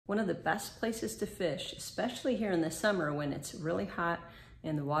One of the best places to fish, especially here in the summer when it's really hot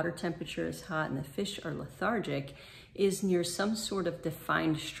and the water temperature is hot and the fish are lethargic, is near some sort of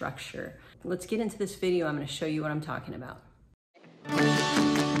defined structure. Let's get into this video. I'm going to show you what I'm talking about.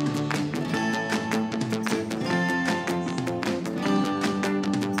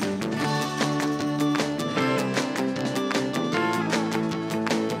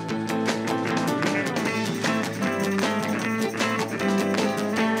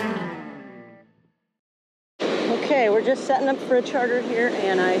 Okay, we're just setting up for a charter here,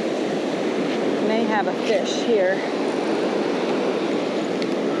 and I may have a fish here.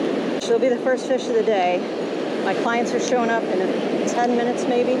 She'll be the first fish of the day. My clients are showing up in 10 minutes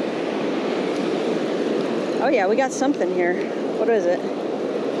maybe. Oh yeah, we got something here. What is it?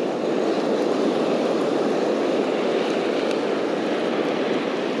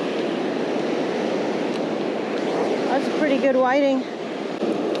 That's a pretty good whiting.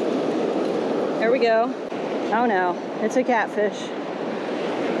 There we go. Oh no, it's a catfish.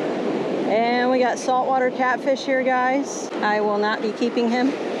 And we got saltwater catfish here, guys. I will not be keeping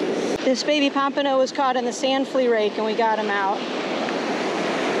him. This baby pompano was caught in the sand flea rake and we got him out.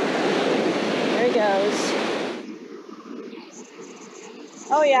 There he goes.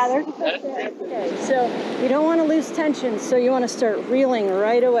 Oh yeah, there's a fish there. Okay, so you don't want to lose tension, so you want to start reeling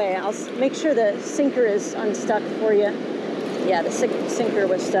right away. I'll make sure the sinker is unstuck for you. Yeah, the sinker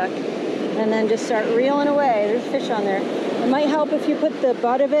was stuck. And then just start reeling away. There's fish on there. It might help if you put the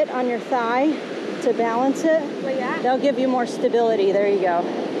butt of it on your thigh to balance it. Like that? They'll give you more stability. There you go.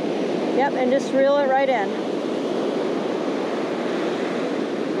 Yep, and just reel it right in.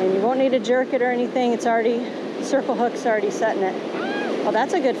 And you won't need to jerk it or anything. It's already, circle hook's already setting it. Oh,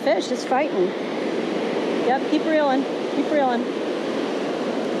 that's a good fish. It's fighting. Yep, keep reeling. Keep reeling.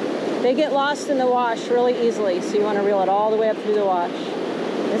 They get lost in the wash really easily, so you want to reel it all the way up through the wash.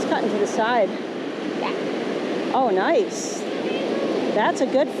 It's cutting to the side. Yeah. Oh, nice. That's a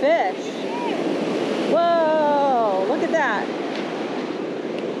good fish. Whoa, look at that.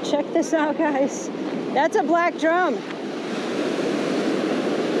 Check this out, guys. That's a black drum.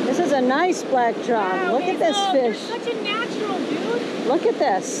 This is a nice black drum. Wow, look at this fish. Such a natural, dude. Look at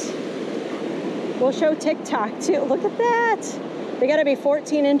this. We'll show TikTok too. Look at that. They gotta be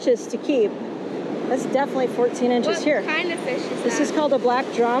 14 inches to keep. That's definitely 14 inches what here. What kind of fish is This that? is called a black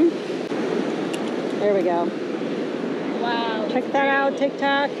drum. There we go. Wow. Check that out,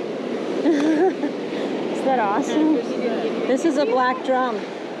 TikTok. Is that awesome? This is a black drum.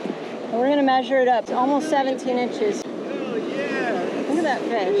 And we're gonna measure it up. It's almost 17 inches. Oh yeah. Look at that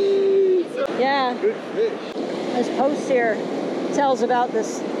fish. Yeah. Good fish. This post here tells about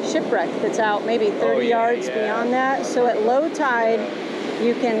this shipwreck that's out maybe 30 yards beyond that. So at low tide,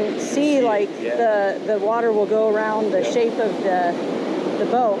 you can see like the water will go around the shape of the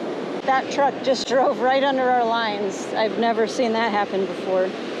boat. That truck just drove right under our lines. I've never seen that happen before.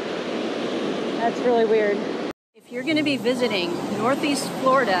 That's really weird. If you're gonna be visiting Northeast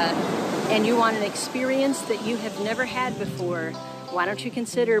Florida and you want an experience that you have never had before, why don't you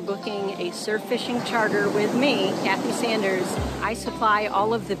consider booking a surf fishing charter with me, Kathy Sanders. I supply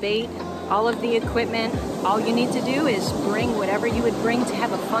all of the bait, all of the equipment. All you need to do is bring whatever you would bring to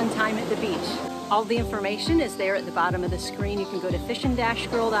have a fun time at the beach. All the information is there at the bottom of the screen. You can go to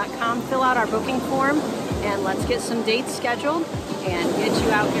fishin-girl.com, fill out our booking form, and let's get some dates scheduled and get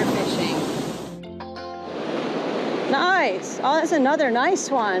you out here fishing. Nice. Oh, that's another nice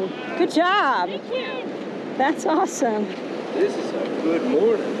one. Good job. Thank you. That's awesome. This is a good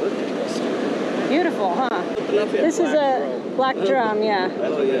morning. Look at this. Beautiful, huh? This is a black drum, yeah.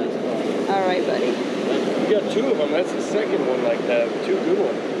 Oh yeah. All right, buddy. You got two of them. That's the second one like that. Two good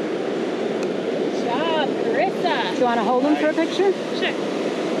ones. Good job, Carissa. Do you want to hold them for a picture? Sure.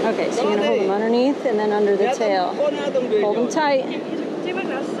 Okay, so you're going to hold them underneath and then under the tail. Hold them tight.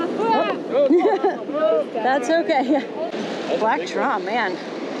 That's okay. Black drum, man.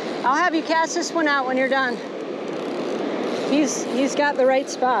 I'll have you cast this one out when you're done. He's got the right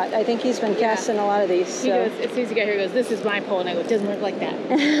spot. I think he's been casting a lot of these. So. He goes, as soon as he got here, he goes, this is my pole. And I go, it doesn't work like that.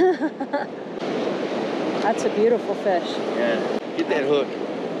 That's a beautiful fish. Yeah. Get that hook.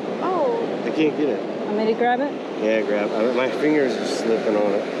 Oh. I can't get it. Want me to grab it? Yeah, grab it. My fingers are slipping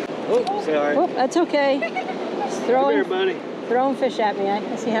on it. Oh, sorry. Oh, that's okay. Just Come here, buddy. throwing fish at me.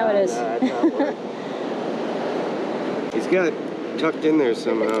 I see how it is. That's not working. He's got it tucked in there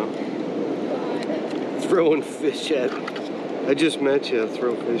somehow. Throwing fish at me. I just met you.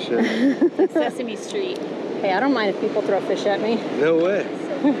 Throw fish at me. Sesame Street. Hey, I don't mind if people throw fish at me. No way.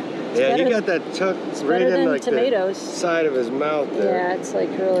 Yeah, he got that tucked right in like tomatoes. the side of his mouth there. Yeah, it's like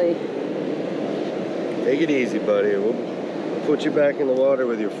really... Take it easy, buddy. We'll put you back in the water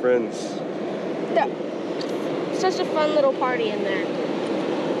with your friends. Such a fun little party in there.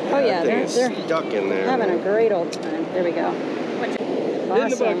 Oh yeah, they're they're stuck in there. having a great old time. There we go. In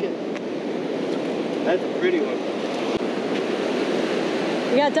the bucket. That's a pretty one.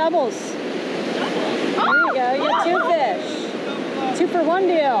 You got doubles. There you go. You got 2 fish. 2 for 1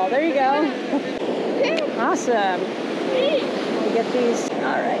 deal. There you go. Awesome. We'll get these.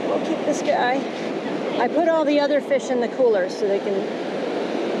 All right, we'll keep this guy. I put all the other fish in the cooler so they can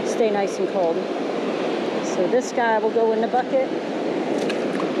stay nice and cold. So this guy will go in the bucket.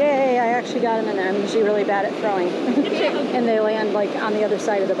 Yay, I actually got him in there. I'm usually really bad at throwing. And they land like on the other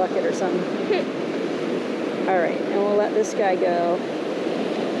side of the bucket or something. All right, and we'll let this guy go.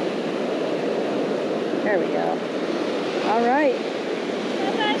 There we go. All right.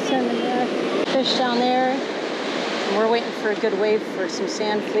 Sending the fish down there. And we're waiting for a good wave for some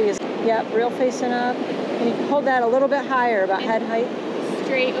sand fleas. Yep, reel facing up. And you can hold that a little bit higher, about head height.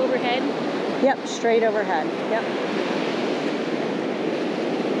 Straight overhead? Yep, straight overhead. Yep.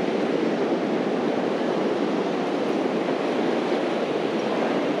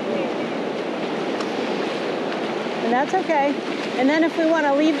 And that's okay. And then if we want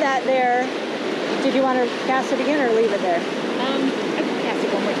to leave that there, did you want to cast it again or leave it there? I can cast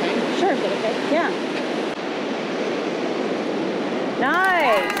it one more time. Sure. Is that okay? Yeah.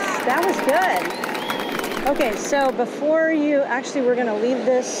 Nice. That was good. Okay, so before you, actually we're going to leave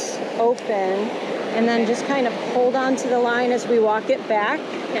this open and then just kind of hold on to the line as we walk it back.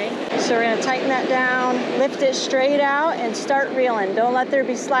 Okay. So we're going to tighten that down, lift it straight out, and start reeling. Don't let there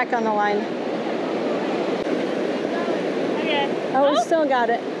be slack on the line. Okay. Oh, we still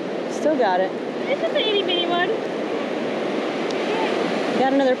got it. Still got it. This is an itty bitty one.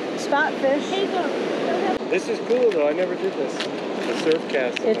 Got another spot fish. This is cool though. I never did this. The surf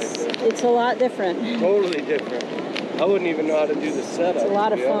cast. It's a lot different. Totally different. I wouldn't even know how to do the setup. It's a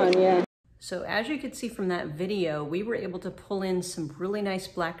lot of fun, yeah. So as you could see from that video, we were able to pull in some really nice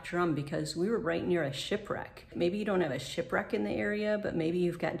black drum because we were right near a shipwreck. Maybe you don't have a shipwreck in the area, but maybe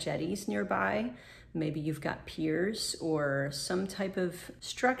you've got jetties nearby. Maybe you've got piers or some type of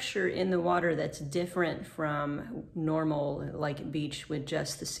structure in the water that's different from normal, like a beach with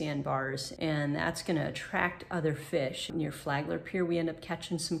just the sandbars. And that's gonna attract other fish. Near Flagler Pier, we end up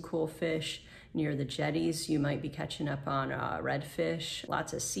catching some cool fish. Near the jetties, you might be catching up on redfish,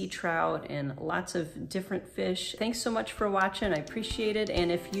 lots of sea trout, and lots of different fish. Thanks so much for watching. I appreciate it.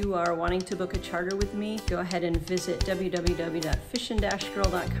 And if you are wanting to book a charter with me, go ahead and visit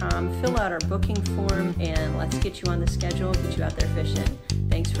www.fishin-girl.com, fill out our booking form, and let's get you on the schedule, get you out there fishing.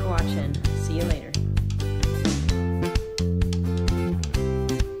 Thanks for watching. See you later.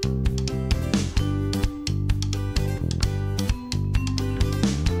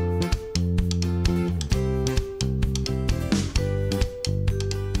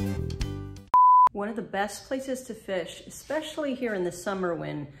 One of the best places to fish, especially here in the summer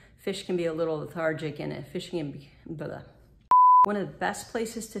when fish can be a little lethargic and fishing can be One of the best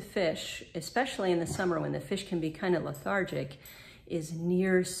places to fish, especially in the summer when the fish can be kind of lethargic, is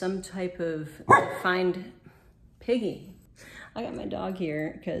near some type of find piggy. I got my dog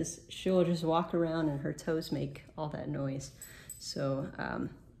here because she'll just walk around and her toes make all that noise. So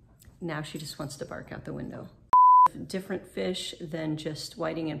now she just wants to bark out the window. Different fish than just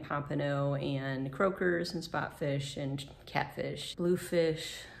whiting and pompano and croakers and spotfish and catfish,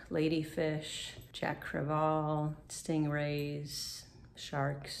 bluefish, ladyfish, jack crevalle, stingrays,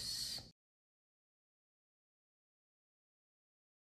 sharks,